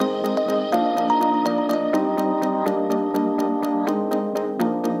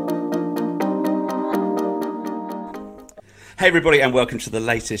Hey everybody, and welcome to the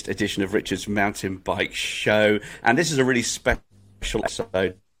latest edition of Richard's Mountain Bike Show. And this is a really special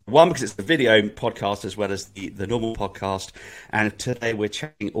episode. One, because it's the video podcast as well as the normal podcast. And today we're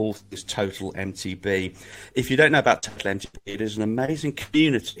chatting all things Total MTB. If you don't know about Total MTB, it is an amazing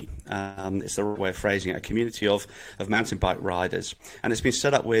community. It's the right way of phrasing it, a community of mountain bike riders. And it's been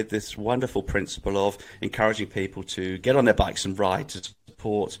set up with this wonderful principle of encouraging people to get on their bikes and ride to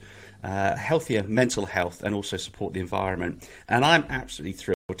support healthier mental health and also support the environment. And I'm absolutely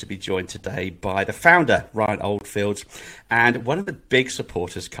thrilled to be joined today by the founder, Ryan Oldfield, and one of the big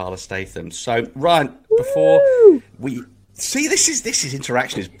supporters, Carla Statham. So, Ryan, before we see, this is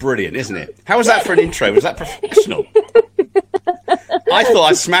interaction is brilliant, isn't it? How was that for an intro? Was that professional? I thought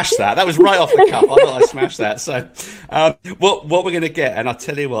I smashed that. That was right off the cuff. I thought I smashed that. So, what we're going to get, and I'll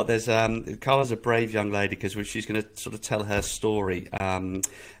tell you what, there's Carla's a brave young lady because she's going to sort of tell her story, or I'm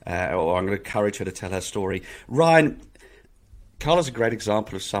going to encourage her to tell her story. Ryan, Carla's a great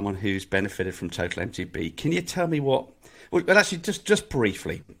example of someone who's benefited from Total MTB. Can you tell me well, actually, just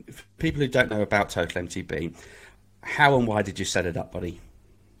briefly, for people who don't know about Total MTB, how and why did you set it up, buddy?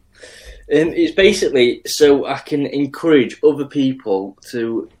 It's basically so I can encourage other people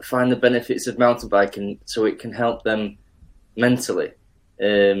to find the benefits of mountain biking so it can help them mentally.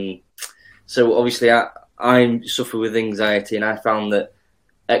 So obviously I suffer with anxiety, and I found that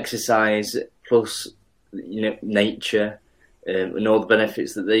exercise plus nature and all the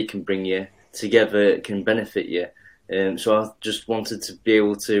benefits that they can bring you together can benefit you. So I just wanted to be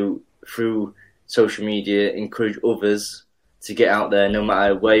able to, through social media, encourage others to get out there, no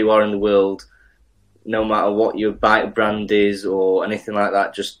matter where you are in the world, no matter what your bike brand is or anything like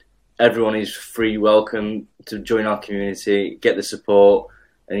that. Just everyone is free, welcome to join our community, get the support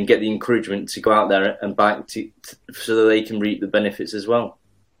and get the encouragement to go out there and bike so that they can reap the benefits as well.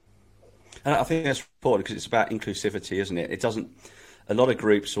 And I think that's important because it's about inclusivity, isn't it? It doesn't. A lot of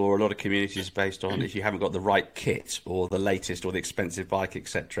groups or a lot of communities are based on if you haven't got the right kit or the latest or the expensive bike,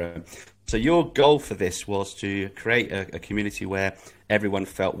 etc. So your goal for this was to create a community where everyone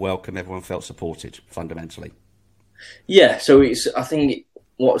felt welcome, everyone felt supported, fundamentally. Yeah. So it's. I think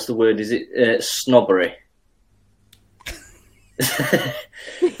what's the word? Is it snobbery? I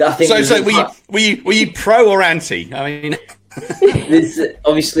think so were you pro or anti? I mean. We're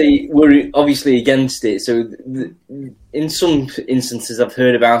obviously against it. So in some instances, I've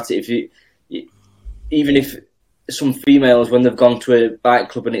heard about it. Even if some females, when they've gone to a bike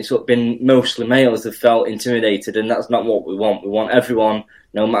club and it's been mostly males, have felt intimidated, and that's not what we want. We want everyone,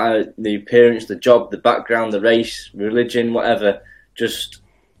 no matter the appearance, the job, the background, the race, religion, whatever. Just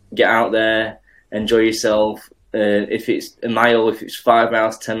get out there, enjoy yourself. If it's a mile, if it's 5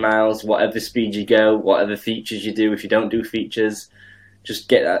 miles, 10 miles, whatever speed you go, whatever features you do, if you don't do features, just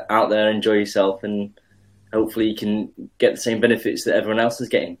get out there, enjoy yourself, and hopefully you can get the same benefits that everyone else is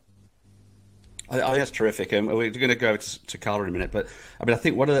getting. I think that's terrific. We're going to go to Carla in a minute, but I mean, I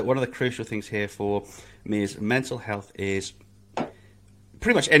think one of the crucial things here for me is mental health is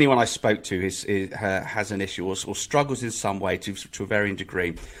pretty much anyone I spoke to has an issue or struggles in some way to a varying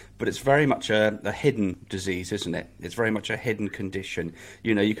degree, but it's very much a hidden disease, isn't it? It's very much a hidden condition.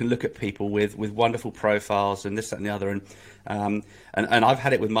 You can look at people with wonderful profiles and this, that, and the other, and I've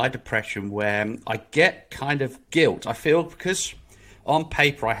had it with my depression where I get kind of guilt. I feel because on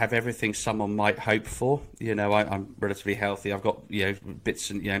paper I have everything someone might hope for. I'm relatively healthy. I've got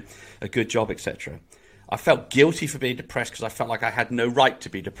bits and a good job, etc. I felt guilty for being depressed because I felt like I had no right to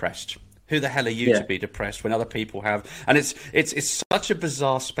be depressed. Who the hell are you to be depressed when other people have? And it's such a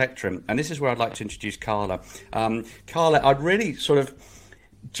bizarre spectrum. And this is where I'd like to introduce Carla. Carla, I'd really sort of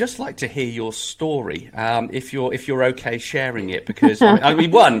just like to hear your story, if you're okay sharing it, because I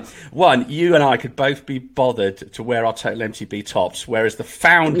mean, one, you and I could both be bothered to wear our Total MTB tops, whereas the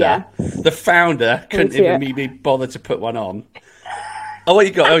founder couldn't even be bothered to put one on. Oh, what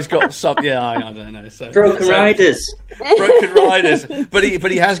you got? Oh, he's got some. Yeah, I don't know. Broken riders. But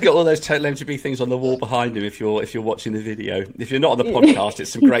he has got all those Total MTB things on the wall behind him. If you're watching the video, if you're not on the podcast,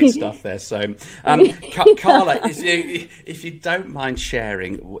 it's some great stuff there. So, Carla, if you don't mind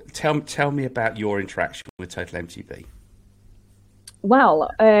sharing, tell me about your interaction with Total MTB.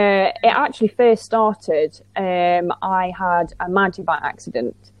 Well, it actually first started. I had a mountain bike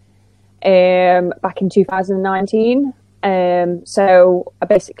accident back in 2019. So I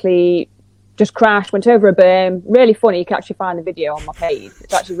basically just crashed, went over a berm. Really funny. You can actually find the video on my page.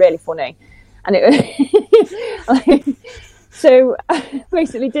 It's actually really funny. And so I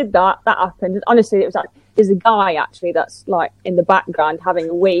basically did that. That happened. Honestly, it was like, there's a guy actually that's like in the background having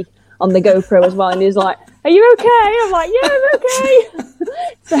a wee on the GoPro as well. And he's like, "Are you okay?" I'm like, "Yeah, I'm okay."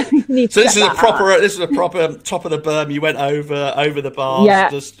 So you need to this is a proper. out. This is a proper top of the berm. You went over the bars.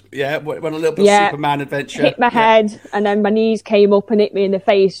 Went a little bit of Superman adventure. Hit my head, and then my knees came up and hit me in the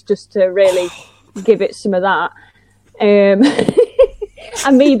face just to really give it some of that.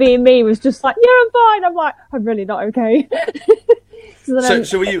 And me being me was just like, yeah, I'm fine. I'm like, I'm really not okay.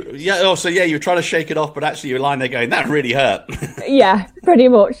 So were you? Yeah. Oh, so yeah, you were trying to shake it off, but actually you were lying there going, that really hurt. Yeah, pretty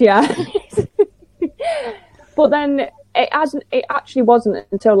much. Yeah. But then it actually wasn't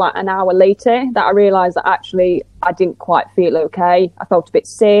until like an hour later that I realised that actually I didn't quite feel okay. I felt a bit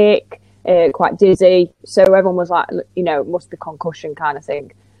sick, quite dizzy. So everyone was like, you know, it must be concussion kind of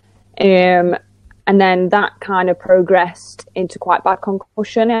thing. And then that kind of progressed into quite bad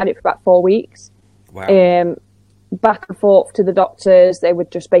concussion. I had it for about 4 weeks. Wow. Back and forth to the doctors. They were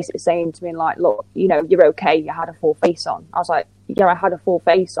just basically saying to me like, look, you know, you're okay. You had a full face on. I was like, yeah, I had a full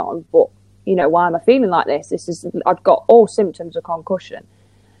face on, but you know, why am I feeling like this? I've got all symptoms of concussion.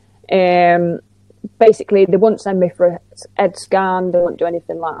 Basically, they wouldn't send me for a head scan. They wouldn't do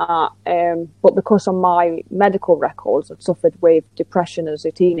anything like that. But because on my medical records, I'd suffered with depression as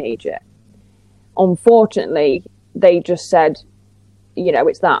a teenager. Unfortunately, they just said, you know,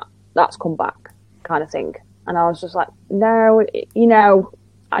 that's come back kind of thing. And I was just like, no, you know,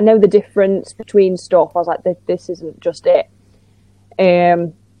 I know the difference between stuff. I was like, this isn't just it.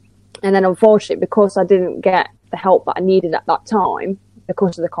 And then unfortunately, because I didn't get the help that I needed at that time,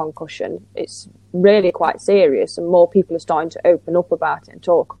 because of the concussion, it's really quite serious, and more people are starting to open up about it and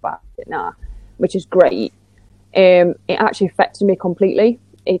talk about it now, which is great. It actually affected me completely.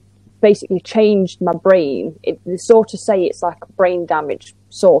 It basically changed my brain. They sort of say it's like brain damage,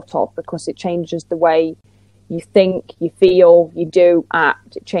 sort of, because it changes the way you think, you feel, you do,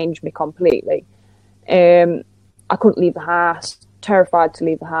 act. It changed me completely. I couldn't leave the house. Terrified to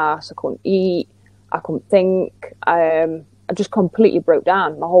leave the house. I couldn't eat. I couldn't think. I just completely broke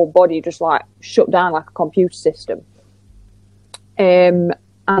down. My whole body just like shut down like a computer system. And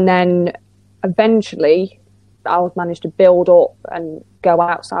then eventually I managed to build up and go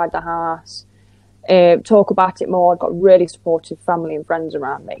outside the house, talk about it more. I got really supportive family and friends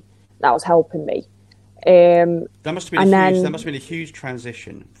around me that was helping me. That must have been a huge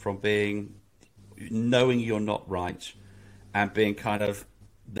transition from knowing you're not right and being kind of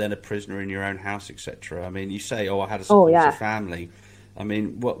then a prisoner in your own house, etc. I mean, you say, "Oh, I had a supportive family." I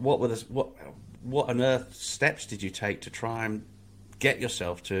mean, what on earth steps did you take to try and get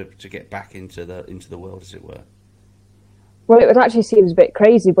yourself to get back into the world, as it were? Well, it would actually seem a bit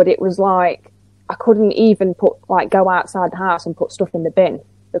crazy, but it was like I couldn't even go outside the house and put stuff in the bin,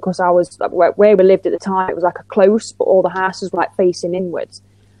 because I was where we lived at the time. It was like a close, but all the houses were like facing inwards.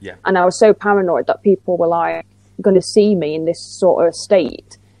 Yeah. And I was so paranoid that people were like going to see me in this sort of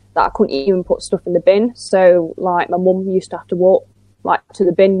state that I couldn't even put stuff in the bin. So like my mum used to have to walk like to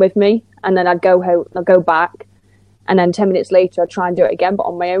the bin with me, and then I'd go home, I'd go back, and then 10 minutes later I'd try and do it again, but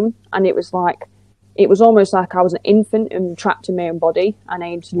on my own. And it was almost like I was an infant and trapped in my own body, and I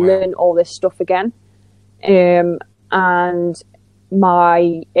had to learn all this stuff again. And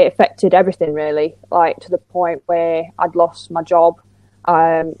it affected everything really, like to the point where I'd lost my job.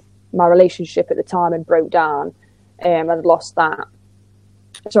 My relationship at the time had broke down. I'd lost that.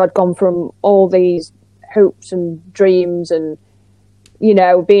 So I'd gone from all these hopes and dreams and, you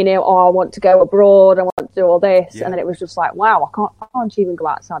know, being able, I want to go abroad, I want to do all this. Yeah. And then it was just like, wow, I can't even go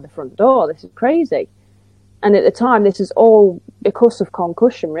outside the front door. This is crazy. And at the time, this is all because of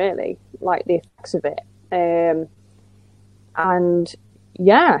concussion, really, like the effects of it. And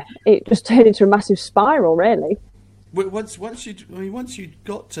yeah, it just turned into a massive spiral, really. Once you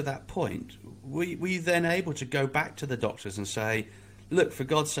got to that point, were you then able to go back to the doctors and say, look, for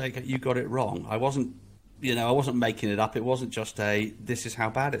God's sake, you got it wrong. I wasn't making it up. It wasn't just this is how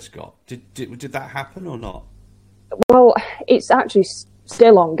bad it's got. Did that happen or not? Well, it's actually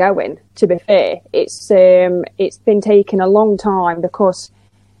still ongoing, to be fair. It's been taking a long time because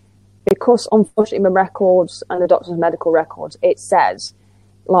unfortunately my records and the doctor's medical records, it says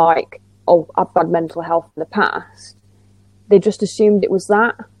like, oh, I've had mental health in the past. They just assumed it was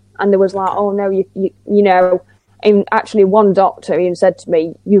that, and there was like, oh no, you know. And actually, one doctor even said to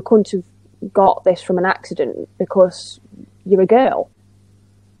me, "You couldn't have got this from an accident because you're a girl.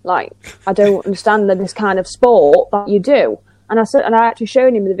 Like, I don't understand this kind of sport that you do." And I said, and I actually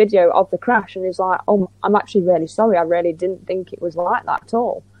showed him the video of the crash, and he's like, "Oh, I'm actually really sorry. I really didn't think it was like that at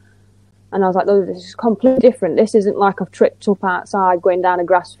all." And I was like, "Oh, this is completely different. This isn't like I've tripped up outside going down a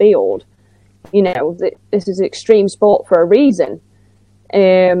grass field. You know, this is extreme sport for a reason."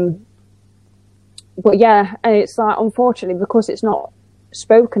 But yeah, it's like, unfortunately, because it's not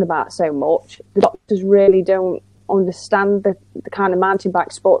spoken about so much, the doctors really don't understand the kind of mountain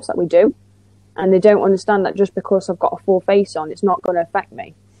bike sports that we do. And they don't understand that just because I've got a full face on, it's not going to affect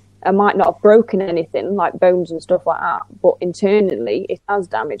me. I might not have broken anything like bones and stuff like that, but internally it has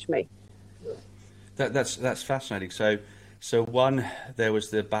damaged me. That's fascinating. So one, there was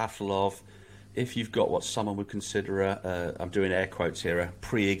the battle of, if you've got what someone would consider I'm doing air quotes here, a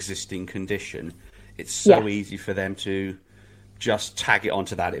pre-existing condition, it's so easy for them to just tag it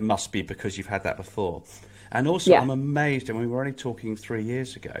onto that. It must be because you've had that before. And also, I'm amazed, and we were only talking 3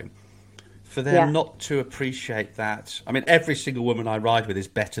 years ago, for them not to appreciate that. I mean, every single woman I ride with is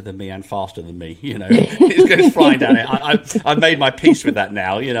better than me and faster than me. You know, it goes flying down it. I've made my peace with that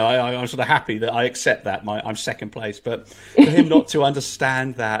now. You know, I'm sort of happy that I accept that. I'm second place. But for him not to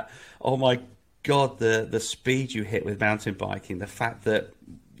understand that, oh my God, the speed you hit with mountain biking, the fact that,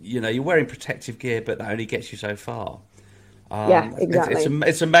 you know, you're wearing protective gear, but that only gets you so far. Exactly.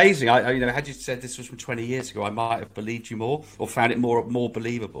 It's amazing. You know, had you said this was from 20 years ago, I might have believed you more or found it more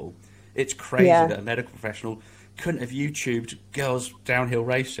believable. It's crazy that a medical professional couldn't have YouTubed girls downhill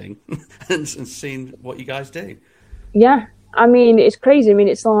racing and seen what you guys do. Yeah, I mean, it's crazy. I mean,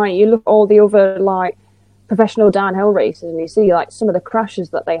 it's like you look at all the other like professional downhill racers and you see like some of the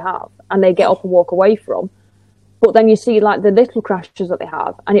crashes that they have and they get up and walk away from. But then you see like the little crashes that they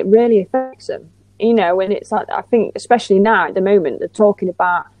have and it really affects them, you know, and it's like, I think especially now at the moment, they're talking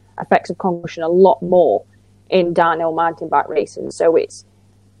about effects of concussion a lot more in downhill mountain bike racing. So it's,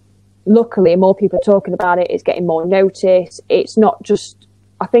 luckily more people are talking about it, it's getting more notice. It's not just,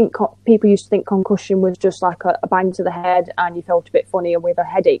 I think people used to think concussion was just like a bang to the head and you felt a bit funny with a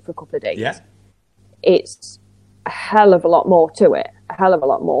headache for a couple of days. Yeah. It's a hell of a lot more to it, a hell of a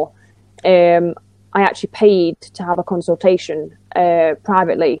lot more. I actually paid to have a consultation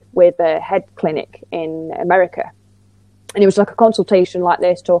privately with a head clinic in America. And it was like a consultation like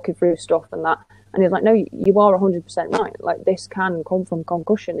this, talking through stuff and that. And he's like, no, you are 100% right. Like, this can come from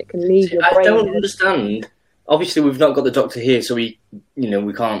concussion. It can leave your brain. I don't understand. Obviously, we've not got the doctor here, so we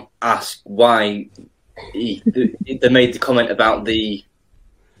can't ask why they made the comment about the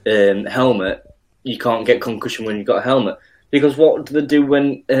helmet. You can't get concussion when you've got a helmet. Because what do they do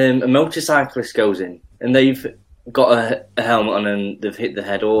when a motorcyclist goes in and they've got a helmet on and they've hit the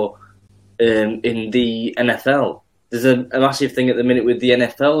head? Or in the NFL, there's a massive thing at the minute with the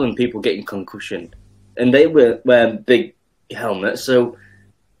NFL and people getting concussion. And they wear big helmets, so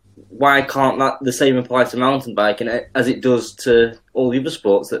why can't the same apply to mountain biking as it does to all the other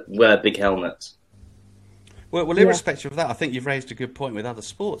sports that wear big helmets? Well, irrespective of that, I think you've raised a good point with other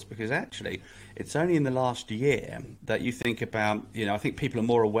sports, because actually it's only in the last year that you think about, you know, I think people are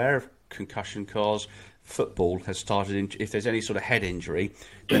more aware of concussion because football has started. If there's any sort of head injury,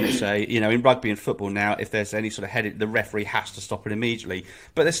 then they say, you know, in rugby and football now, if there's any sort of head, the referee has to stop it immediately.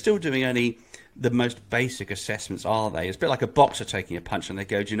 But they're still doing only the most basic assessments, are they? It's a bit like a boxer taking a punch and they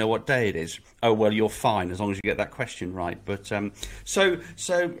go, do you know what day it is? Oh, well, you're fine as long as you get that question right. But so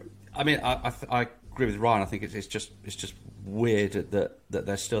I mean, I agree with Ryan. I think it's just weird that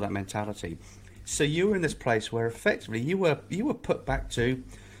there's still that mentality. So you were in this place where effectively you were put back to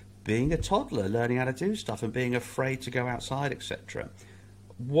being a toddler, learning how to do stuff and being afraid to go outside, etc.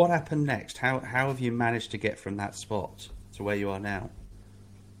 What happened next? How have you managed to get from that spot to where you are now?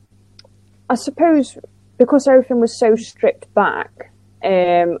 I suppose because everything was so stripped back,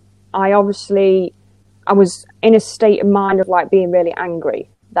 I was in a state of mind of like being really angry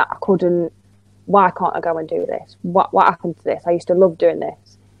that I couldn't. Why can't I go and do this? What happened to this? I used to love doing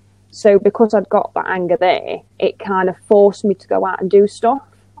this. So because I'd got that anger there, it kind of forced me to go out and do stuff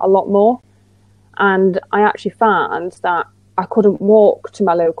a lot more. And I actually found that I couldn't walk to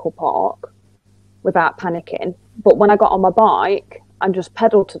my local park without panicking. But when I got on my bike and just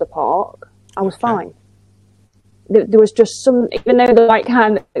pedaled to the park, I was fine. There was just even though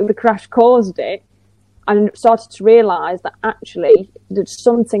the crash caused it, I started to realise that actually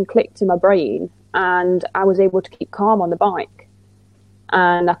something clicked in my brain and I was able to keep calm on the bike.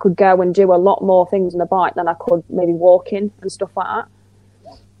 And I could go and do a lot more things on the bike than I could maybe walking and stuff like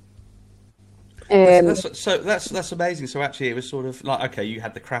that. That's amazing. So actually it was sort of like, okay, you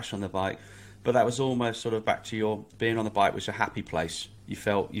had the crash on the bike, but that was almost sort of back to your being on the bike was a happy place. You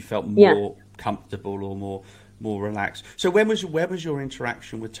felt more comfortable or more relaxed. So where was your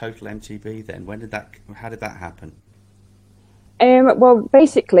interaction with TOTALMTB then? How did that happen? Well,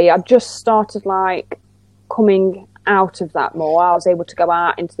 basically, I just started like coming out of that more. I was able to go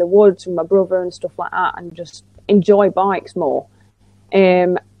out into the woods with my brother and stuff like that, and just enjoy bikes more.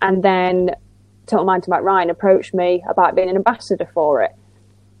 And then Total Mountain Bike Ryan approached me about being an ambassador for it.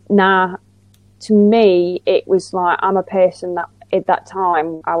 Now, to me, it was like I'm a person that at that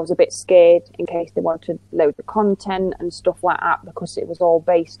time, I was a bit scared in case they wanted to load the content and stuff like that, because it was all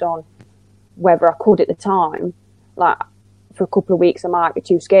based on whether I could at the time. Like, for a couple of weeks, I might be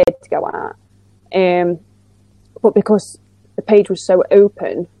too scared to go out. But because the page was so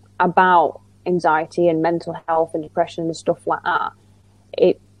open about anxiety and mental health and depression and stuff like that,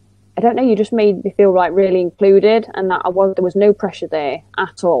 I don't know, you just made me feel like really included, and that there was no pressure there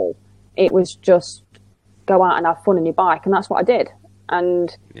at all. It was just go out and have fun on your bike, and that's what I did.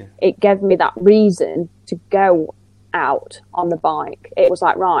 And it gave me that reason to go out on the bike. It was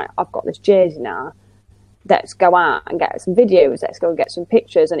like, right, I've got this jersey now, let's go out and get some videos, let's go and get some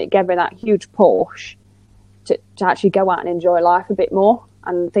pictures. And it gave me that huge push to actually go out and enjoy life a bit more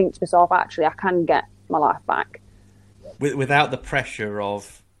and think to myself, actually, I can get my life back. Without the pressure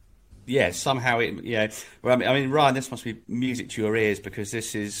of, somehow Well, I mean, Ryan, this must be music to your ears, because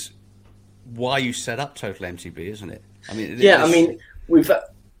this is why you set up Total MTB, isn't it? I mean, we've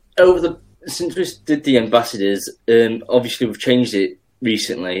since we did the ambassadors, obviously we've changed it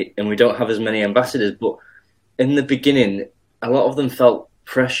recently, and we don't have as many ambassadors. But in the beginning, a lot of them felt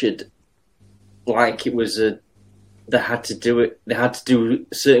pressured, like it was they had to do it. They had to do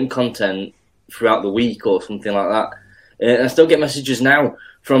certain content throughout the week or something like that. And I still get messages now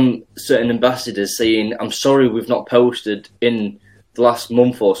from certain ambassadors saying, "I'm sorry, we've not posted in the last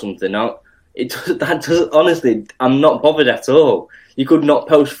month or something." Now, honestly, I'm not bothered at all. You could not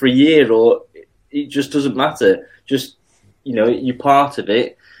post for a year, or it just doesn't matter. Just, you're part of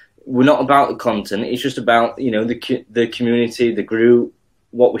it. We're not about the content. It's just about, the community, the group,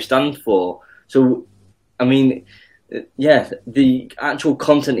 what we stand for. So, I mean, the actual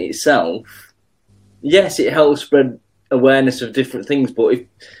content itself, yes, it helps spread awareness of different things, but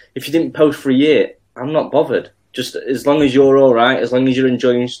if you didn't post for a year, I'm not bothered. Just as long as you're all right, as long as you're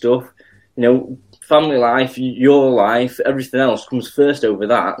enjoying stuff, family life, your life, everything else comes first over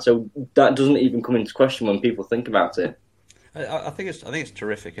that. So that doesn't even come into question when people think about it. I think it's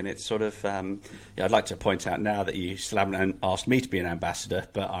terrific, and it's sort of. I'd like to point out now that you still haven't asked me to be an ambassador,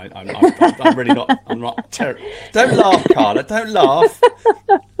 but I'm really not. I'm not. Don't laugh, Carla. Don't laugh.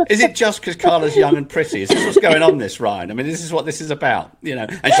 Is it just because Carla's young and pretty? Is this what's going on, this, Ryan? I mean, this is what this is about, and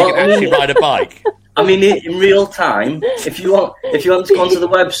she can actually ride a bike. I mean, in real time, if you want to go onto the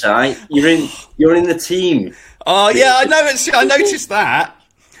website, you're in the team. Oh yeah, I know. I noticed that.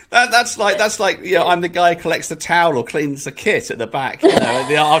 That's like I'm the guy who collects the towel or cleans the kit at the back,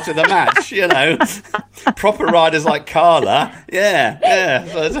 after the match. Proper riders like Carla,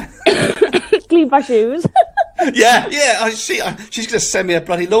 Clean my shoes. Yeah. I see. She's going to send me a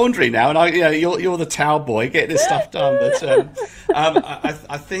bloody laundry now, and you're the towel boy getting this stuff done. But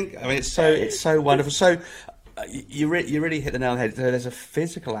I think it's so wonderful. So you really hit the nail on the head. There's a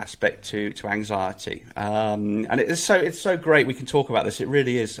physical aspect to anxiety, and it's so great we can talk about this. It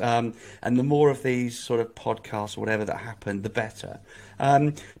really is. And the more of these sort of podcasts or whatever that happen, the better.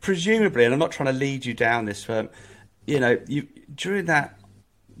 Presumably, and I'm not trying to lead you down this, you during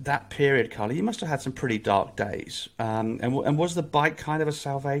that period, Carla, you must have had some pretty dark days. And was the bike kind of a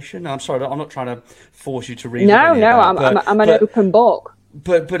salvation? I'm sorry, I'm not trying to force you to read. No, I'm an open book.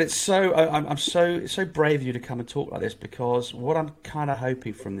 But it's so I'm so brave of you to come and talk like this, because what I'm kind of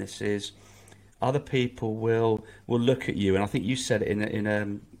hoping from this is other people will look at you, and I think you said it in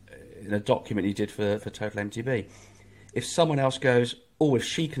a document you did for Total MTB. If someone else goes, oh, if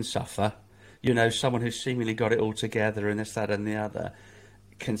she can suffer, someone who's seemingly got it all together and this, that, and the other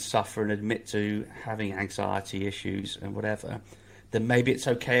can suffer and admit to having anxiety issues and whatever, then maybe it's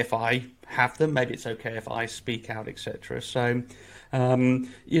okay if I have them, maybe it's okay if I speak out, etc. So,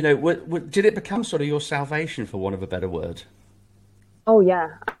 did it become sort of your salvation, for want of a better word? Oh, yeah,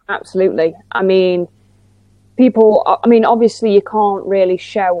 absolutely. I mean, obviously you can't really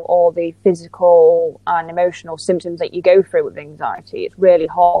show all the physical and emotional symptoms that you go through with anxiety. It's really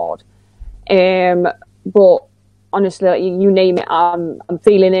hard. But honestly, you name it, I'm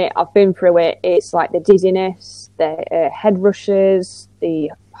feeling it. I've been through it. It's like the dizziness, the head rushes,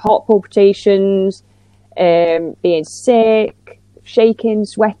 the heart palpitations, being sick, shaking,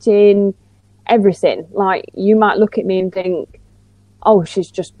 sweating, everything. Like, you might look at me and think, oh, she's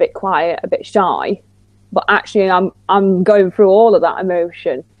just a bit quiet, a bit shy, but actually I'm going through all of that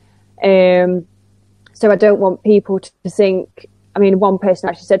emotion. So I don't want people to think. I mean, one person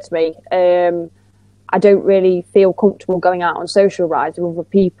actually said to me, I don't really feel comfortable going out on social rides with other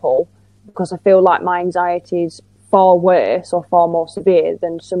people because I feel like my anxiety is far worse or far more severe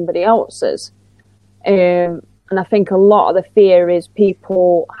than somebody else's. And I think a lot of the fear is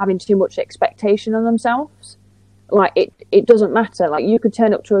people having too much expectation on themselves. Like, it doesn't matter. Like, you could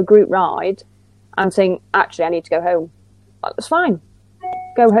turn up to a group ride and think, actually, I need to go home. that's fine.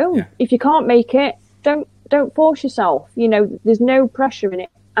 Go home. Yeah. If you can't make it, don't force yourself. You know, there's no pressure in it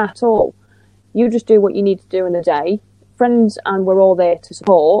at all. You just do what you need to do in the day. Friends, and we're all there to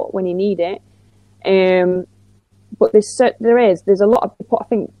support when you need it. But there's a lot of, I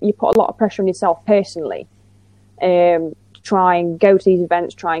think you put a lot of pressure on yourself personally. Try and go to these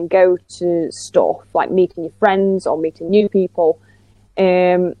events, try and go to stuff like meeting your friends or meeting new people.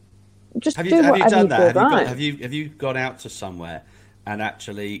 Just have do you whatever done you that? feel right. Have you gone out to somewhere and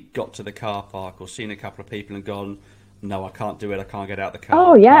actually got to the car park or seen a couple of people and gone, no, I can't do it, I can't get out the car?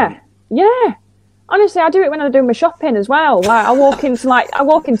 Oh yeah, yeah. Honestly, I do it when I'm doing my shopping as well. Like I walk into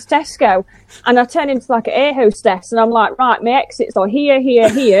Tesco and I turn into like an air hostess and I'm like, right, my exits are here,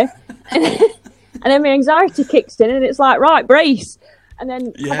 and then my anxiety kicks in and it's like, right, brace. And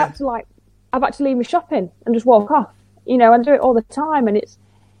then I've had to leave my shopping and just walk off. You know, I do it all the time, and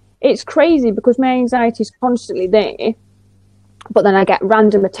it's crazy because my anxiety is constantly there. But then I get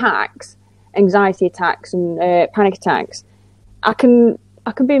random attacks, anxiety attacks and panic attacks. I can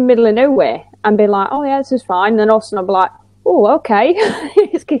be in the middle of nowhere and be like, oh yeah, this is fine. And then all of a sudden I'll be like, oh, okay,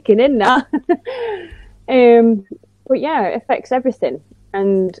 it's kicking in now. But yeah, it affects everything.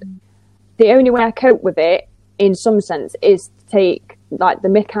 And the only way I cope with it, in some sense, is to take like the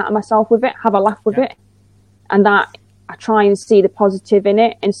mick out of myself with it, have a laugh with it. And that I try and see the positive in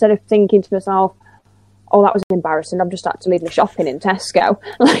it instead of thinking to myself, oh, that was embarrassing, I've just had to leave my shopping in Tesco.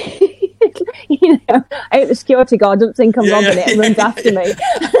 Like, you know, I hope the security guard doesn't think I'm robbing it and runs after me.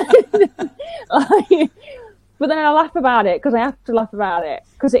 Like, but then I laugh about it because I have to laugh about it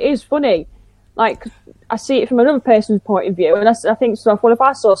because it is funny. Like, I see it from another person's point of view, and I think to myself, well, if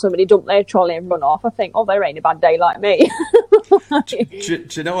I saw somebody dump their trolley and run off, I think, oh, they ain't a bad day like me. Do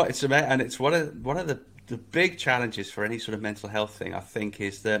you know what? It's amazing, and it's one of the big challenges for any sort of mental health thing, I think,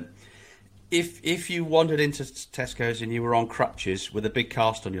 is that if you wandered into Tesco's and you were on crutches with a big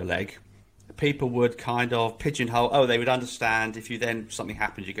cast on your leg, people would kind of pigeonhole. Oh, they would understand. If you then something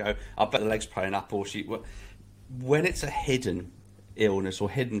happened, you go, I bet the leg's playing up, or she. When it's a hidden illness or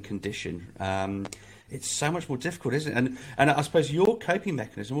hidden condition, it's so much more difficult, isn't it? And I suppose your coping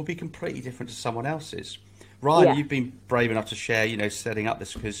mechanism will be completely different to someone else's. Ryan, you've been brave enough to share, you know, setting up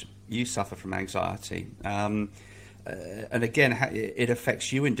this because you suffer from anxiety. And again, it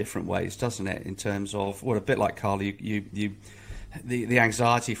affects you in different ways, doesn't it? In terms of, well, a bit like Carla, the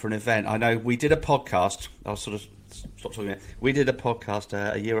anxiety for an event. I know we did a podcast. I'll sort of stop talking. We did a podcast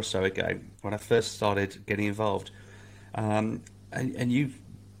a year or so ago when I first started getting involved, and you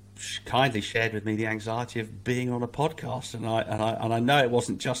kindly shared with me the anxiety of being on a podcast, and I know it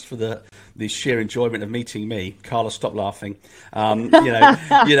wasn't just for the sheer enjoyment of meeting me. Carla, stop laughing. You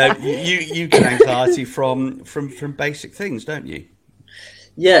get anxiety from basic things, don't you?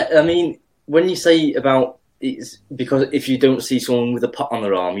 Yeah, I mean, when you say about it's because if you don't see someone with a pot on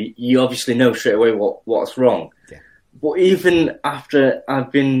their arm, you obviously know straight away what's wrong. Yeah. But even after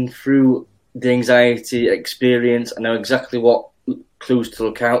I've been through the anxiety experience, I know exactly what clues to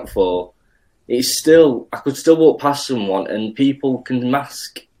look out for. It's still, I could still walk past someone and people can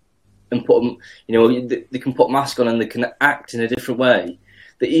mask and put them, you know, they can put mask on and they can act in a different way.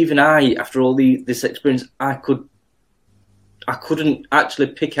 That even I, after all this experience, I couldn't actually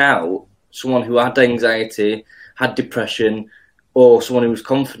pick out someone who had anxiety, had depression, or someone who was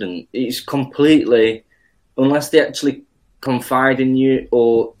confident. It's completely, unless they actually confide in you,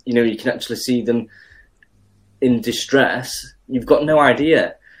 or you know, you can actually see them in distress, you've got no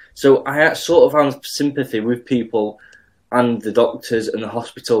idea. So I sort of have sympathy with people and the doctors and the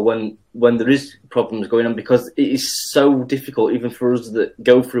hospital when there is problems going on, because it is so difficult, even for us that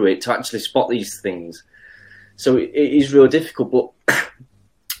go through it, to actually spot these things. So it is real difficult. But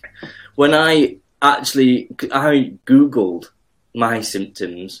when I Googled my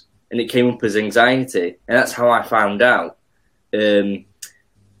symptoms and it came up as anxiety, and that's how I found out.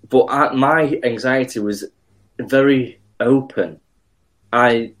 But my anxiety was very open.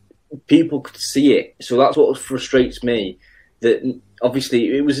 People could see it, so that's what frustrates me. That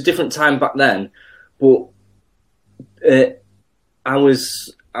obviously it was a different time back then, but I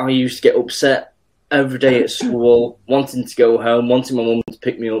used to get upset every day at school, wanting to go home, wanting my mum to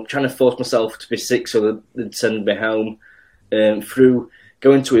pick me up, trying to force myself to be sick so that they'd send me home. Through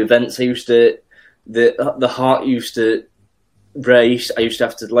going to events, the heart used to race. I used to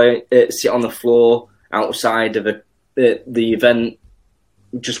have to sit on the floor outside of the event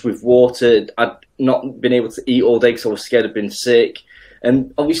just with water. I'd not been able to eat all day because I was scared of being sick.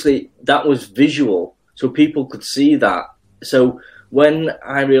 And obviously that was visual, so people could see that. So when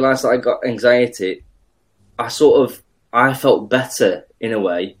I realised that I got anxiety, I felt better in a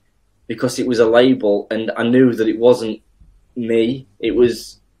way, because it was a label and I knew that it wasn't me. It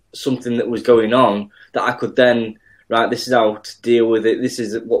was something that was going on that I could then, right, this is how to deal with it. This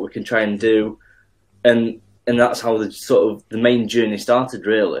is what we can try and do. And that's how the main journey started,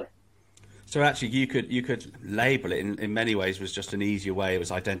 really. So actually, you could label it in many ways was just an easier way. It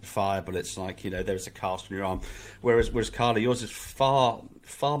was identifiable. It's like, there was a cast on your arm, whereas Carla, yours is far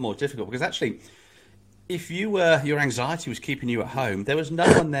more difficult, because actually, if your anxiety was keeping you at home, there was no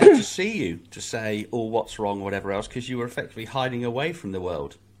one there to see you to say, "Oh, what's wrong," or whatever else, because you were effectively hiding away from the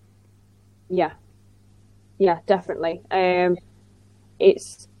world. Yeah, definitely.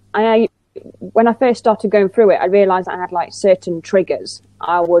 When I first started going through it, I realised I had like certain triggers.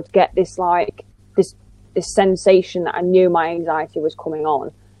 I would get this sensation that I knew my anxiety was coming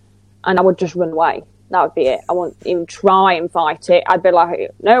on, and I would just run away. That would be it. I wouldn't even try and fight it. I'd be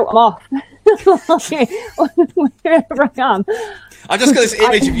like, "No, I'm off." Wherever I am. I just got this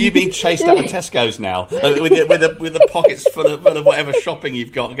image of you being chased out of Tesco's now, with the pockets full of whatever shopping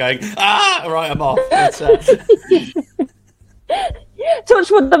you've got, going, right, I'm off. Touch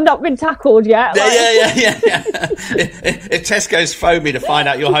wood, they've not been tackled yet. Yeah. If Tesco's phoned me to find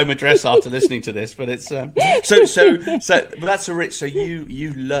out your home address after listening to this, but it's but that's a rich. So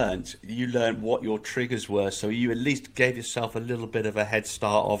you learned what your triggers were, so you at least gave yourself a little bit of a head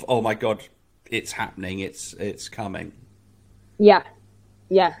start of, oh my God, it's happening, it's coming. Yeah.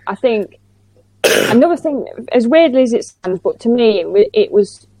 I think another thing, as weirdly as it sounds, but to me it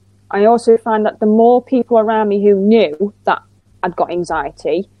was. I also find that the more people around me who knew that I'd got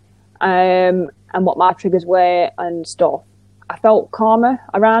anxiety, and what my triggers were and stuff, I felt calmer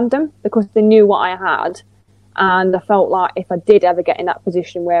around them because they knew what I had, and I felt like if I did ever get in that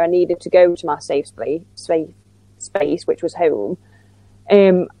position where I needed to go to my safe space, which was home,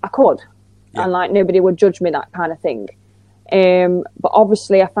 I could, and like nobody would judge me, that kind of thing. But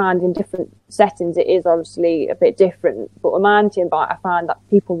obviously I found in different settings it is obviously a bit different. But with mountain bike, I found that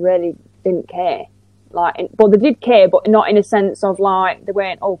people really didn't care. They did care, but not in a sense of like they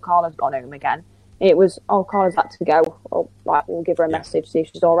weren't, "Oh, Carla's gone home again." It was, "Oh, Carla's had to go. Oh, like we'll give her a message, see if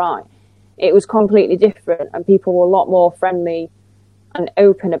she's all right." It was completely different, and people were a lot more friendly and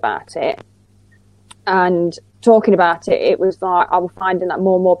open about it. And talking about it, it was like I was finding that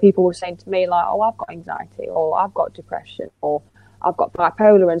more and more people were saying to me like, "Oh, I've got anxiety," or "I've got depression," or "I've got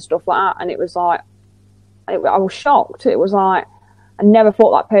bipolar," and stuff like that. And it was like I was shocked. It was like I never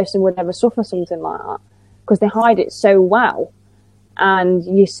thought that person would ever suffer something like that, because they hide it so well. And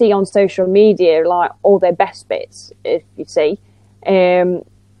you see on social media like all their best bits, if you see, and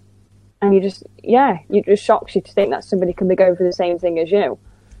you just shocks you to think that somebody can be going through the same thing as you.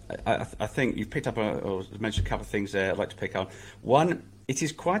 I think you've picked up or mentioned a couple of things there I'd like to pick on. One, it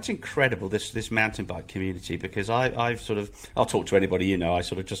is quite incredible, this mountain bike community, because I'll talk to anybody, I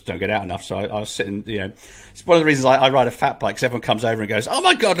sort of just don't get out enough. So I was sitting, it's one of the reasons I ride a fat bike, because everyone comes over and goes, "Oh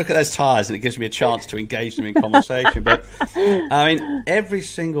my God, look at those tyres," and it gives me a chance to engage them in conversation. But I mean, every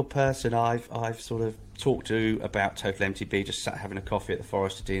single person I've sort of talked to about TOTALMTB, just sat having a coffee at the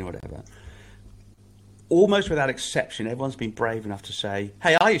Forest of Dean or whatever, almost without exception, everyone's been brave enough to say,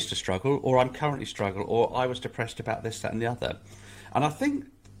 "Hey, I used to struggle," or "I'm currently struggling," or "I was depressed about this, that and the other." And I think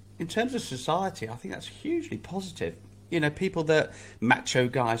in terms of society, I think that's hugely positive. People that, macho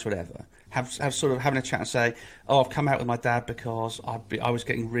guys, whatever, have sort of having a chat and say, "Oh, I've come out with my dad because I was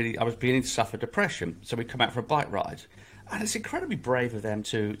beginning to suffer depression, so we come out for a bike ride." And it's incredibly brave of them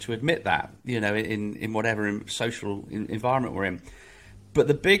to admit that, in whatever social environment we're in. But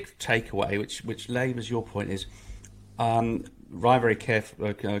the big takeaway, which labours your point, is Ryan very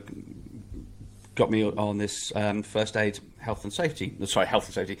careful got me on this first aid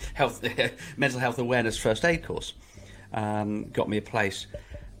mental health awareness first aid course. Got me a place,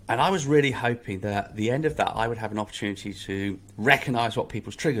 and I was really hoping that at the end of that I would have an opportunity to recognise what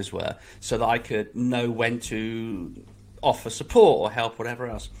people's triggers were, so that I could know when to offer support or help, whatever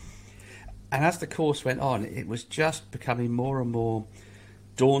else. And as the course went on, it was just becoming more and more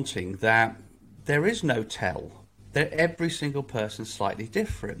daunting that there is no tell. Every single person's slightly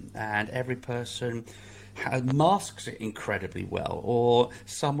different, and every person masks it incredibly well. Or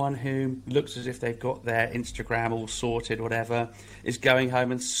someone who looks as if they've got their Instagram all sorted, whatever, is going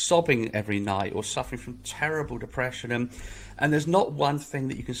home and sobbing every night, or suffering from terrible depression. And there's not one thing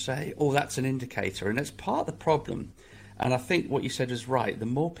that you can say, "Oh, that's an indicator." And that's part of the problem. And I think what you said is right. The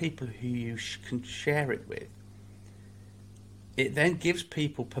more people who you can share it with, it then gives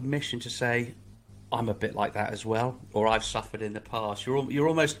people permission to say, "I'm a bit like that as well," or "I've suffered in the past." You're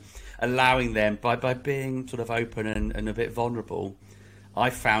almost allowing them, by being sort of open and a bit vulnerable. I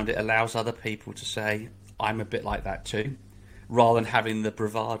found it allows other people to say, "I'm a bit like that too," rather than having the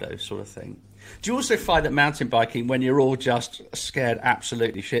bravado sort of thing. Do you also find that mountain biking, when you're all just scared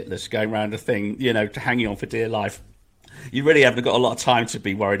absolutely shitless going around a thing, hanging on for dear life, you really haven't got a lot of time to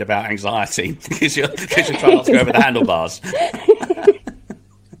be worried about anxiety because you're trying not to go over the handlebars?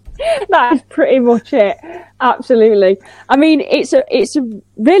 That is pretty much it. Absolutely. I mean, it's a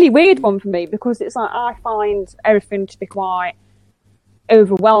really weird one for me because it's like I find everything to be quite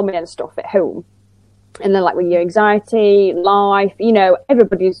overwhelming and stuff at home. And then like with your anxiety, life,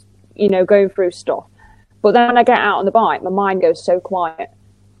 everybody's, going through stuff. But then when I get out on the bike, my mind goes so quiet.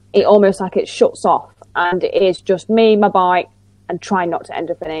 It almost like it shuts off and it is just me, my bike, and trying not to end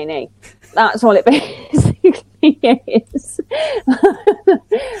up in A&E. That's all it basically is.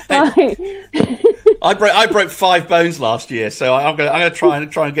 I broke 5 bones last year, so I'm going to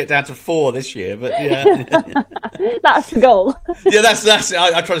try and get down to 4 this year. But yeah, that's the goal. Yeah, that's it.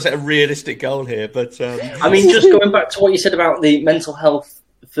 I try to set a realistic goal here. But I mean, just going back to what you said about the mental health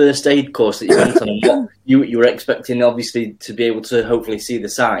first aid course that you went on, and what you were expecting, obviously, to be able to hopefully see the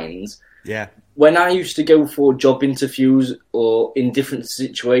signs. Yeah. When I used to go for job interviews or in different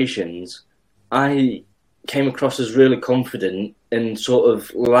situations, I came across as really confident and sort of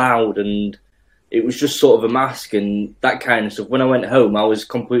loud, and it was just sort of a mask and that kind of stuff. When I went home, I was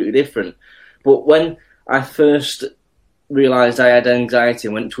completely different. But when I first realised I had anxiety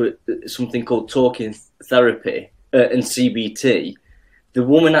and went to something called talking therapy and CBT, the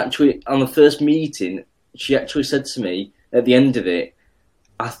woman actually, on the first meeting, she actually said to me at the end of it,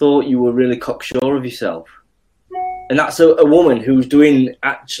 "I thought you were really cocksure of yourself." And that's a woman who's doing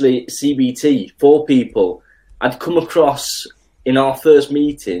actually CBT for people. I'd come across in our first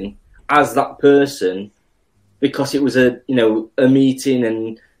meeting as that person because it was a meeting,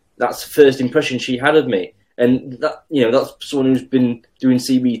 and that's the first impression she had of me. And that that's someone who's been doing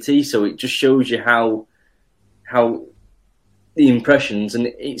CBT, so it just shows you how the impressions, and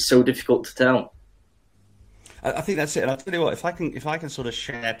it's so difficult to tell. I think that's it. And I'll tell you what, if I can sort of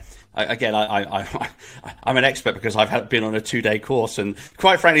share, again, I'm an expert because I've been on a 2-day course, and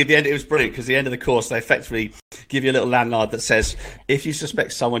quite frankly, at the end it was brilliant because at the end of the course they effectively give you a little landlord that says, if you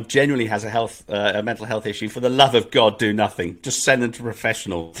suspect someone genuinely has a mental health issue, for the love of God, do nothing. Just send them to a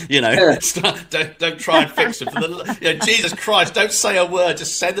professional. Don't try and fix them. Jesus Christ, don't say a word.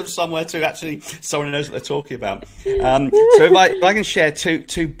 Just send them somewhere to actually someone who knows what they're talking about. So if I can share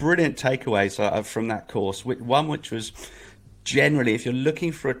two brilliant takeaways from that course. One which was generally, if you're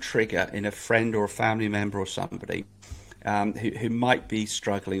looking for a trigger in a friend or a family member or somebody who might be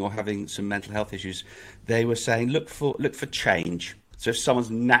struggling or having some mental health issues, they were saying look for change. So if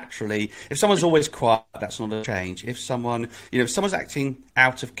someone's always quiet, that's not a change. If someone's acting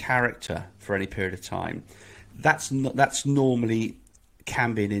out of character for any period of time, that's normally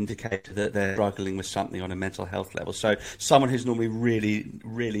can be an indicator that they're struggling with something on a mental health level. So someone who's normally really,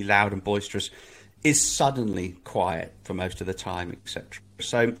 really loud and boisterous is suddenly quiet for most of the time, etc.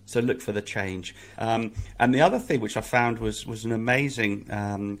 So look for the change. And the other thing which I found was an amazing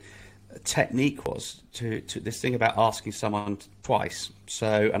technique was to this thing about asking someone twice.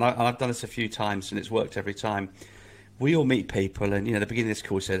 So, and I've done this a few times and it's worked every time. We all meet people, and at the beginning of this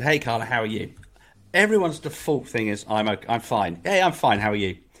call we said, "Hey Carla, how are you?" Everyone's default thing is, I'm fine. Hey, I'm fine. How are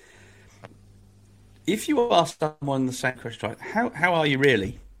you? If you ask someone the same question, how are you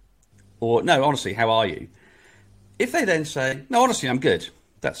really? Or, no, honestly, how are you? If they then say, no, honestly, I'm good,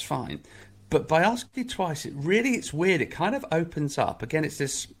 that's fine. But by asking twice, it's weird. It kind of opens up. Again, it's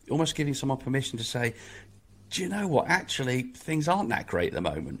this almost giving someone permission to say, do you know what? Actually, things aren't that great at the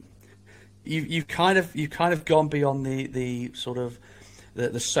moment. You've kind of gone beyond the sort of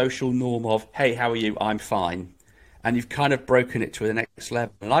the social norm of, hey, how are you? I'm fine. And you've kind of broken it to the next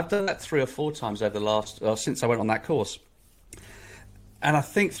level. And I've done that 3 or 4 times over since I went on that course. And I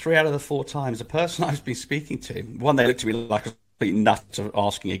think 3 out of the 4 times, the person I've been speaking to, one, they looked at me like a complete nut of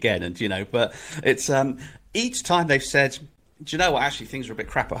asking again, and but it's each time they've said, do you know what, actually things are a bit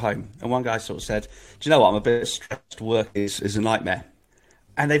crap at home. And one guy sort of said, do you know what, I'm a bit stressed, work is a nightmare.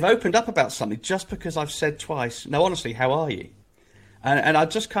 And they've opened up about something just because I've said twice, no, honestly, how are you? And I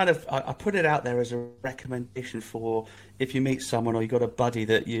just kind of, I put it out there as a recommendation for if you meet someone or you've got a buddy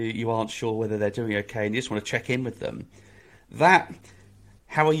that you aren't sure whether they're doing okay and you just want to check in with them, that,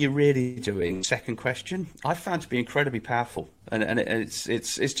 how are you really doing? Second question, I found to be incredibly powerful, and it's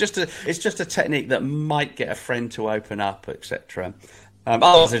just a technique that might get a friend to open up, etc.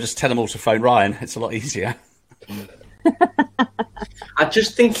 Otherwise, I just tell them all to phone Ryan. It's a lot easier. I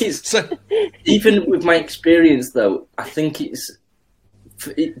just think it's even with my experience, though. I think it's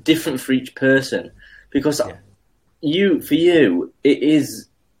different for each person because for you, it's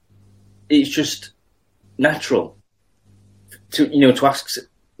just natural to ask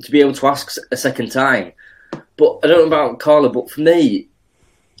to be able to ask a second time. But I don't know about Carla, but for me,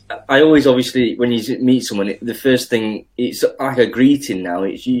 I always, obviously, when you meet someone, the first thing, it's like a greeting now.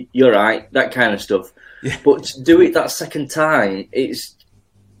 It's you're right, that kind of stuff. Yeah. But to do it that second time, to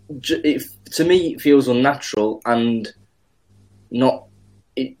me, it feels unnatural and not.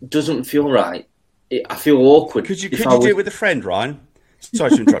 It doesn't feel right. I feel awkward. Could you do it with a friend, Ryan?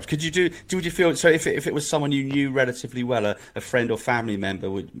 Sorry to interrupt. Would you feel so if it was someone you knew relatively well, a friend or family member?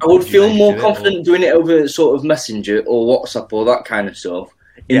 I would feel more confident doing it over sort of Messenger or WhatsApp or that kind of stuff.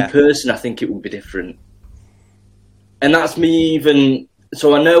 In person, I think it would be different. And that's me even.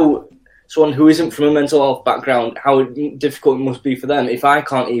 So I know someone who isn't from a mental health background, how difficult it must be for them. If I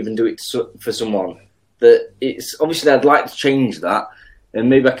can't even do it for someone, that it's obviously I'd like to change that, and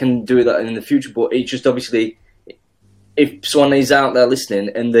maybe I can do that in the future. But it's just obviously, if someone is out there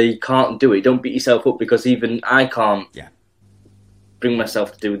listening and they can't do it, don't beat yourself up, because even I can't bring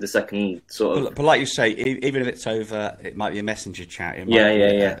myself to do the second sort of. But like you say, even if it's over, it might be a messenger chat. It might be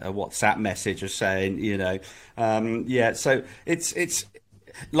a WhatsApp message or saying, So it's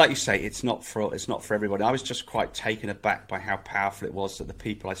like you say, it's not for everybody. I was just quite taken aback by how powerful it was that the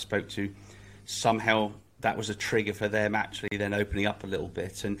people I spoke to somehow. That was a trigger for them actually then opening up a little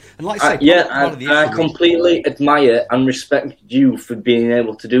bit. And like I say, I completely admire and respect you for being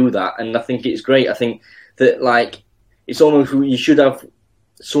able to do that. And I think it's great. I think that, like, it's almost, you should have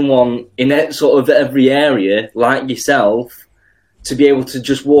someone in sort of every area like yourself to be able to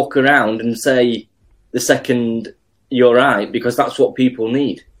just walk around and say the second you're right, because that's what people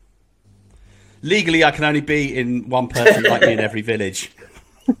need. Legally, I can only be in one person like me in every village.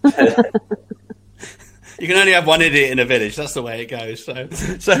 You can only have one idiot in a village. That's the way it goes. So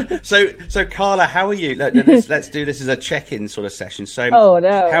Carla, how are you? Let's do this as a check-in sort of session. So, oh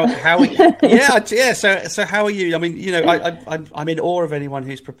no, how are you? Yeah. So how are you? I mean, I'm in awe of anyone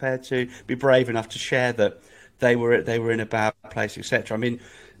who's prepared to be brave enough to share that they were in a bad place, etc. I mean,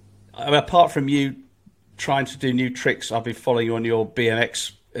 apart from you trying to do new tricks, I've been following you on your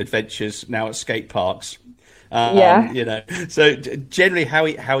BMX adventures now at skate parks. So generally, how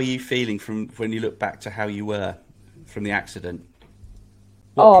are you feeling from when you look back to how you were from the accident?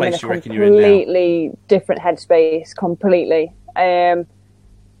 What place do you reckon you're in now? Completely different headspace. Completely. I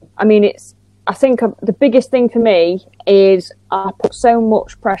mean, I think the biggest thing for me is I put so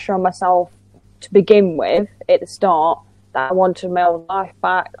much pressure on myself to begin with at the start that I wanted my own life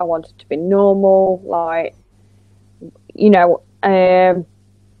back. I wanted to be normal,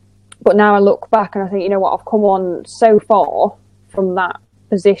 But now I look back and I think, you know what, I've come on so far from that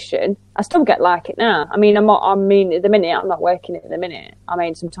position. I still get like it now. I mean, at the minute, I'm not working at the minute. I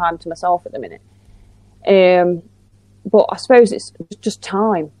mean, some time to myself at the minute. But I suppose it's just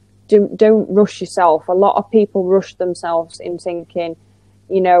time. Don't rush yourself. A lot of people rush themselves in thinking,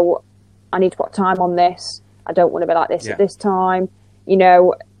 I need to put time on this. I don't want to be like this at this time.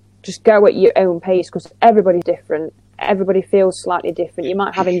 Just go at your own pace, because everybody's different. Everybody feels slightly different. You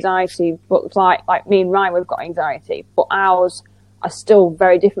might have anxiety, but like me and Ryan, we've got anxiety, but ours are still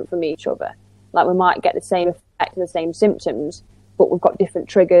very different from each other. Like, we might get the same effect and the same symptoms, but we've got different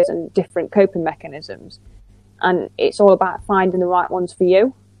triggers and different coping mechanisms. And it's all about finding the right ones for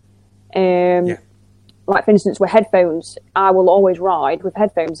you. Like, for instance, with headphones, I will always ride with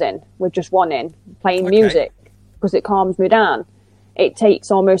headphones in, with just one in, playing music, because it calms me down. It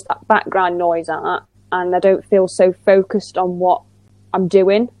takes almost that background noise out, and I don't feel so focused on what I'm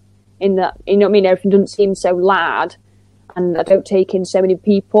doing. In that, you know what I mean? Everything doesn't seem so loud, and I don't take in so many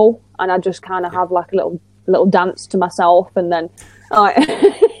people, and I just kind of have like a little dance to myself, and then like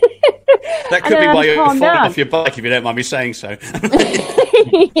that could be why you're falling off your bike, if you don't mind me saying so.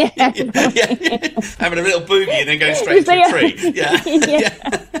 Having a little boogie and then going straight to a tree.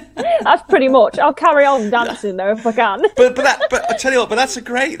 That's pretty much. I'll carry on dancing though if I can. But I tell you what, that's a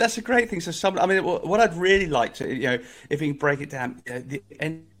great thing. So what I'd really like to, if we can break it down,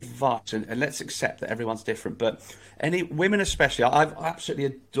 any advice, and let's accept that everyone's different, but any women especially, I absolutely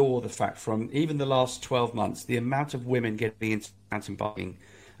adore the fact from even the last 12 months, the amount of women getting into mountain biking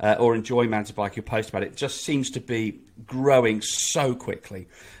or enjoy mountain bike, you post about it, just seems to be growing so quickly.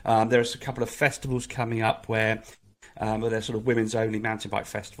 There's a couple of festivals coming up where they're sort of women's only mountain bike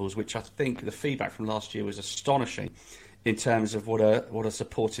festivals, which I think the feedback from last year was astonishing in terms of what a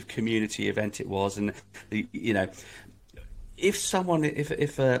supportive community event it was. And if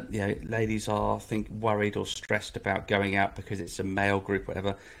ladies are worried or stressed about going out because it's a male group,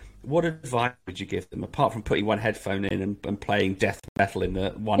 whatever, what advice would you give them, apart from putting one headphone in and playing death metal in the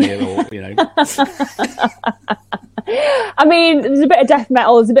one ear, or I mean, there's a bit of death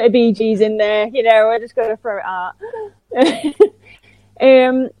metal, there's a bit of Bee Gees in there, we're just going to throw it out.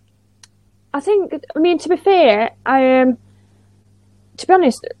 I think, I mean, to be fair, to be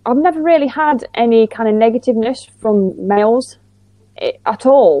honest, I've never really had any kind of negativeness from males at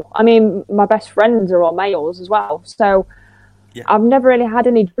all. I mean, my best friends are all males as well, so yeah. I've never really had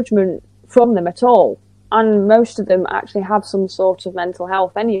any judgment from them at all. And most of them actually have some sort of mental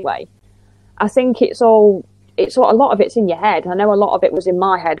health anyway. I think a lot of it's in your head. I know a lot of it was in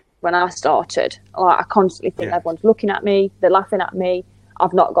my head when I started. Like, I constantly think everyone's looking at me, they're laughing at me.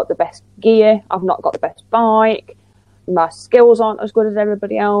 I've not got the best gear, I've not got the best bike, my skills aren't as good as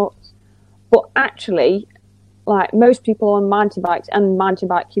everybody else. But actually, like, most people on mountain bikes and mountain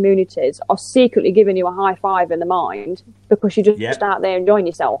bike communities are secretly giving you a high five in the mind because you're just out there enjoying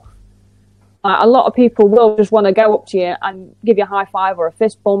yourself. A lot of people will just want to go up to you and give you a high five or a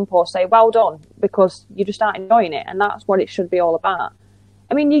fist bump or say well done because you just start enjoying it, and that's what it should be all about.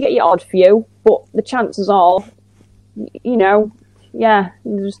 I mean, you get your odd few, but the chances are, you know,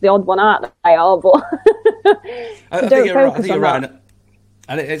 just the odd one out they are, but I think you're right.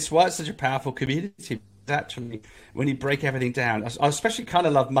 And it's why it's such a powerful community. Actually, when you break everything down, I especially kind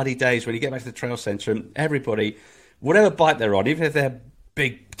of love muddy days when you get back to the trail centre and everybody, whatever bike they're on, even if they're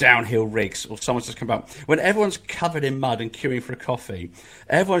big downhill rigs or someone's just come up, when everyone's covered in mud and queuing for a coffee,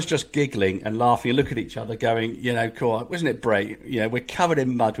 everyone's just giggling and laughing and looking at each other going, you know, cool, wasn't it great? You know, we're covered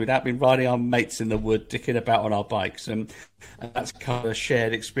in mud without been riding our mates in the wood, dicking about on our bikes, and that's kind of a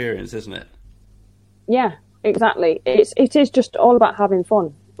shared experience, isn't it? Yeah, exactly. It is just all about having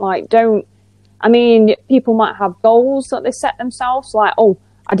fun. Like, people might have goals that they set themselves, like, oh,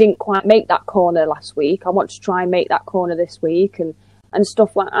 I didn't quite make that corner last week, I want to try and make that corner this week, and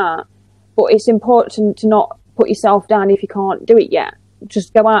stuff like that. But it's important to not put yourself down if you can't do it yet.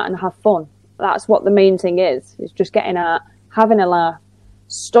 Just go out and have fun. That's what the main thing is just getting out, having a laugh,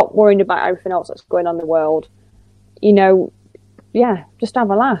 stop worrying about everything else that's going on in the world. You know, just have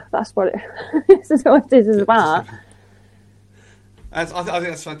a laugh. That's what this is what it is about. I think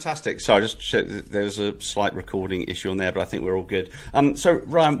that's fantastic. Sorry, there was a slight recording issue on there, but I think we're all good. So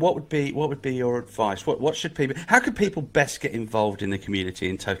Ryan, what would be your advice? What should people? How could people best get involved in the community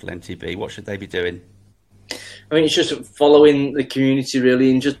in Total MTB? What should they be doing? I mean, it's just following the community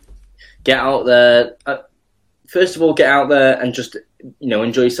really, and just get out there. First of all, get out there and just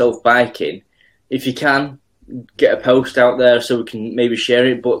enjoy yourself biking. If you can, get a post out there so we can maybe share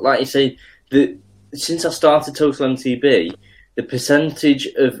it. But like you say, since I started Total MTB, the percentage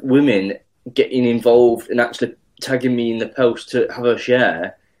of women getting involved and actually tagging me in the post to have a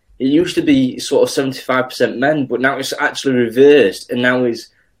share, it used to be sort of 75% men, but now it's actually reversed, and now it's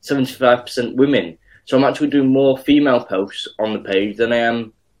 75% women. So I'm actually doing more female posts on the page than I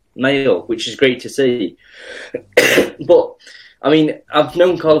am male, which is great to see. But, I mean, I've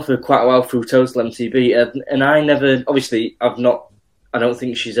known Carla for quite a while through Total MTB, and I don't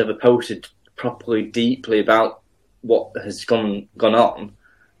think she's ever posted properly deeply about what has gone on,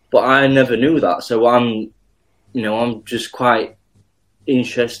 but I never knew that. So I'm just quite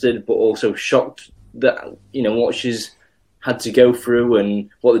interested, but also shocked that what she's had to go through and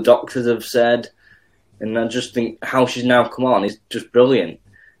what the doctors have said, and I just think how she's now come on is just brilliant.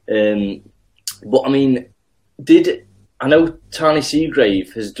 But I mean, I know Tiny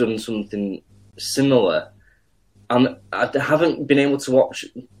Seagrave has done something similar. I haven't been able to watch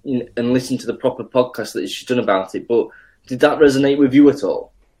and listen to the proper podcast that she's done about it, but did that resonate with you at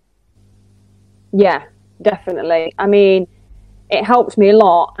all? Yeah, definitely. I mean, it helped me a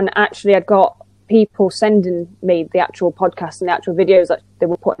lot, and actually I got people sending me the actual podcast and the actual videos that they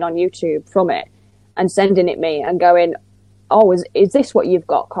were putting on YouTube from it, and sending it me and going, oh, is this what you've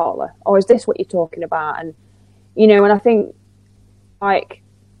got, Carla? Or is this what you're talking about? And, and I think, like,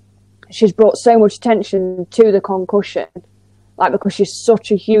 she's brought so much attention to the concussion, like, because she's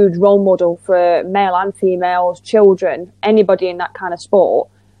such a huge role model for male and females, children, anybody in that kind of sport,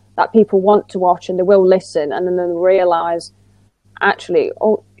 that people want to watch and they will listen, and then they'll realise, actually,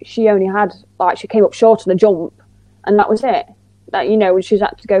 oh, she only had, like, she came up short on the jump, and that was it. That, she's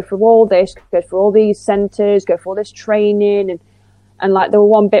had to go through all this, go through all these centres, go through all this training, and like, there was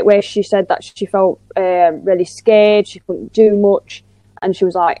one bit where she said that she felt really scared, she couldn't do much, and she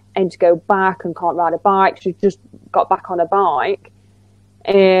was like, aiming to go back and can't ride a bike. She just got back on a bike.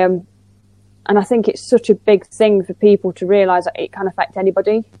 And I think it's such a big thing for people to realise that it can affect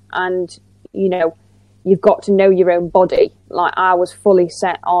anybody. And, you've got to know your own body. Like, I was fully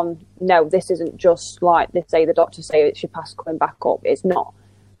set on, no, this isn't just like they say, the doctors say it's your past coming back up. It's not.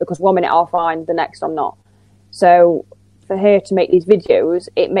 Because one minute I'll fine, the next I'm not. So for her to make these videos,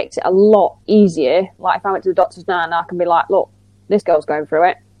 it makes it a lot easier. Like, if I went to the doctors now, and I can be like, look, this girl's going through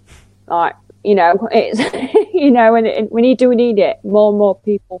it. Like, it's, and we do need it. More and more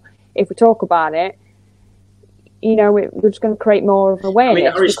people, if we talk about it, we're just going to create more of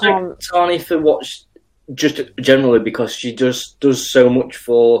awareness. I respect Tani for just generally, because she just does so much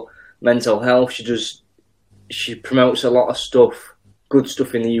for mental health. She promotes a lot of stuff, good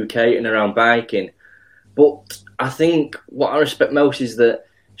stuff in the UK and around biking. But I think what I respect most is that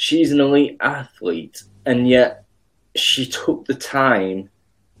she's an elite athlete, and yet she took the time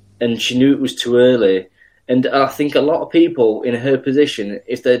and she knew it was too early. And I think a lot of people in her position,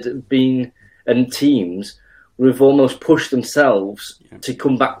 if they'd been in teams, would have almost pushed themselves to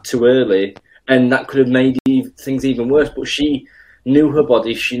come back too early, and that could have made things even worse. But she knew her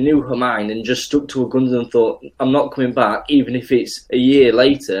body, she knew her mind, and just stuck to her guns and thought, I'm not coming back, even if it's a year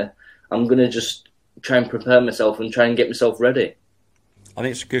later. I'm going to just try and prepare myself and try and get myself ready. I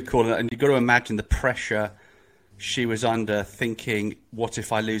think it's a good call, and you've got to imagine the pressure she was under, thinking, what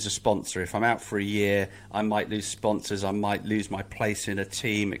if I lose a sponsor? If I'm out for a year, I might lose sponsors, I might lose my place in a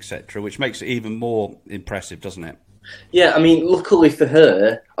team, etc., which makes it even more impressive, doesn't it? Yeah, I mean, luckily for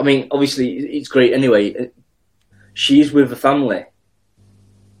her, I mean, obviously, it's great anyway. She's with a family,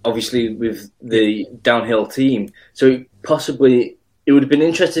 obviously, with the downhill team. So possibly, it would have been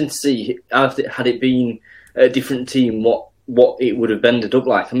interesting to see, had it been a different team, what it would have ended up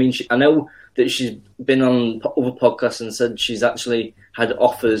like. I mean, I know that she's been on other podcasts and said she's actually had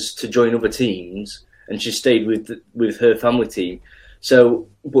offers to join other teams, and she stayed with her family team. So,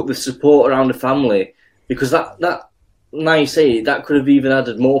 but the support around the family, because that now you say it, that could have even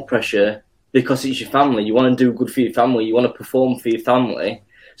added more pressure, because it's your family. You want to do good for your family. You want to perform for your family.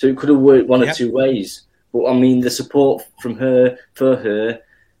 So it could have worked one or two ways. But I mean, the support from her, for her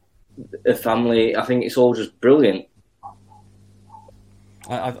family, I think it's all just brilliant.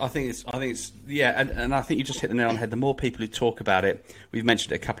 I think it's yeah, and I think you just hit the nail on the head. The more people who talk about it, we've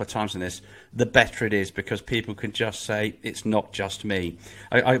mentioned it a couple of times in this, the better it is, because people can just say, it's not just me.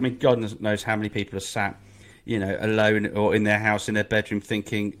 I mean, God knows how many people are sat, alone or in their house, in their bedroom,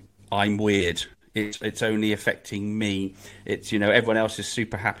 thinking, I'm weird. It's only affecting me. It's, everyone else is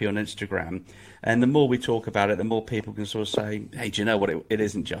super happy on Instagram. And the more we talk about it, the more people can sort of say, hey, do you know what? It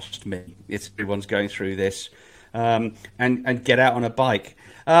isn't just me. It's everyone's going through this. And get out on a bike.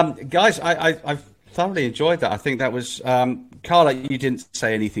 Guys, I've thoroughly enjoyed that. I think that was, Carla, you didn't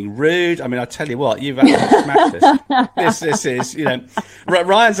say anything rude. I mean, I tell you what, you've actually smashed this. This is,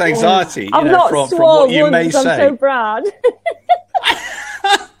 Ryan's anxiety, from what you may say. I'm so proud.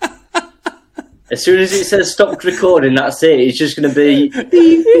 As soon as it says stopped recording, that's it. It's just going to be...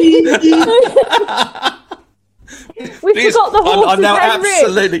 We forgot the horse's I'm now head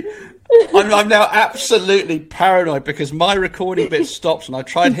absolutely... I'm now absolutely paranoid, because my recording bit stops and I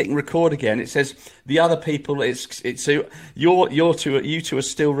tried hitting record again. It says the other people, it's you two are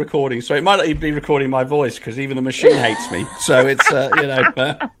still recording, so it might not even be recording my voice, because even the machine hates me. So it's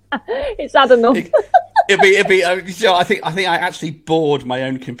it's sad enough. It'd be. I think I actually bored my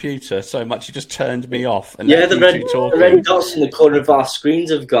own computer so much it just turned me off. And the red dots in the corner of our screens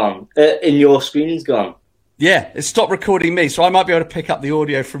have gone. In your screen's gone. Yeah, it stopped recording me, so I might be able to pick up the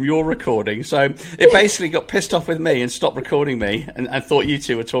audio from your recording. So it basically got pissed off with me and stopped recording me, and thought you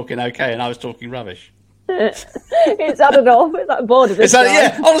two were talking okay and I was talking rubbish. It's had enough. It's like bored of this.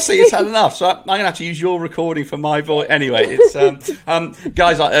 Honestly, it's had enough. So I'm going to have to use your recording for my voice. Anyway, it's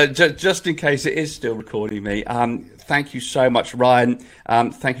guys, just in case it is still recording me, thank you so much, Ryan.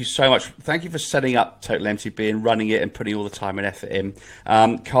 Thank you so much. Thank you for setting up Total MTB and running it and putting all the time and effort in.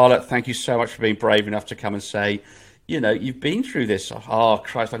 Carla, thank you so much for being brave enough to come and say, you've been through this. Oh,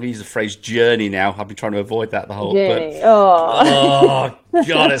 Christ, I'm going to use the phrase journey now. I've been trying to avoid that the whole time. Oh,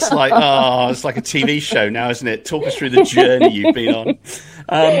 God, it's like a TV show now, isn't it? Talk us through the journey you've been on.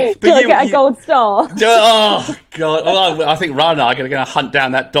 But you get a gold star. Oh, God. Well, I think Ryan and I are going to hunt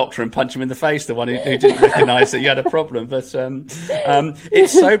down that doctor and punch him in the face, the one who didn't recognise that you had a problem. But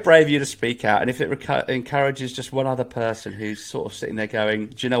it's so brave of you to speak out. And if it encourages just one other person who's sort of sitting there going,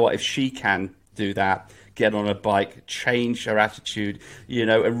 do you know what, if she can do that, get on a bike, change her attitude,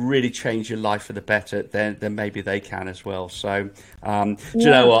 and really change your life for the better, then maybe they can as well. So, do you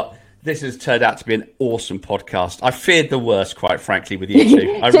know what? This has turned out to be an awesome podcast. I feared the worst, quite frankly, with you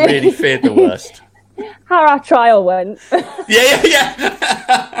two. I really feared the worst. How our trial went.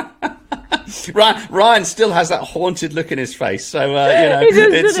 Yeah. Ryan still has that haunted look in his face, so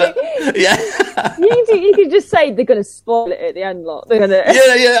it's yeah. You could just say they're going to spoil it at the end, lot. They're going to.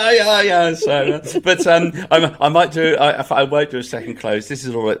 Yeah. So, but I might do. I won't do a second close. This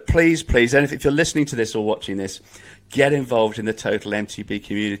is all right. Please, and if you're listening to this or watching this, get involved in the Total MTB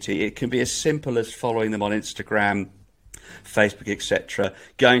community. It can be as simple as following them on Instagram. Facebook, etc.,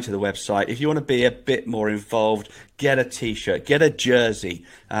 going to the website. If you want to be a bit more involved, get a t-shirt, get a jersey.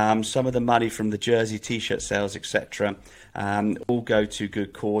 Some of the money from the jersey, t-shirt sales, etc., all go to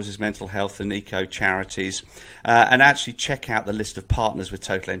good causes, mental health and eco charities. And actually check out the list of partners with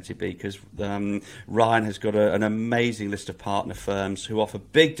Total MTB, because Ryan has got an amazing list of partner firms who offer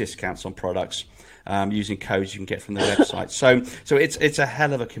big discounts on products using codes you can get from the website. So it's a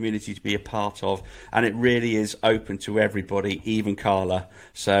hell of a community to be a part of, and it really is open to everybody, even Carla.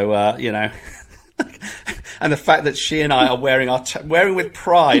 So, you know... And the fact that she and I are wearing with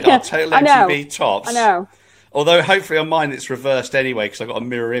pride our Total MTB tops. I know. Although hopefully on mine it's reversed anyway, because I've got a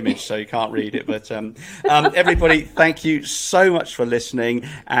mirror image, so you can't read it. But everybody, thank you so much for listening,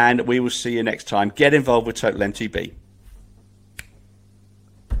 and we will see you next time. Get involved with Total MTB.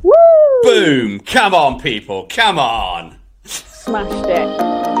 Woo! Boom! Come on, people. Come on. Smashed it.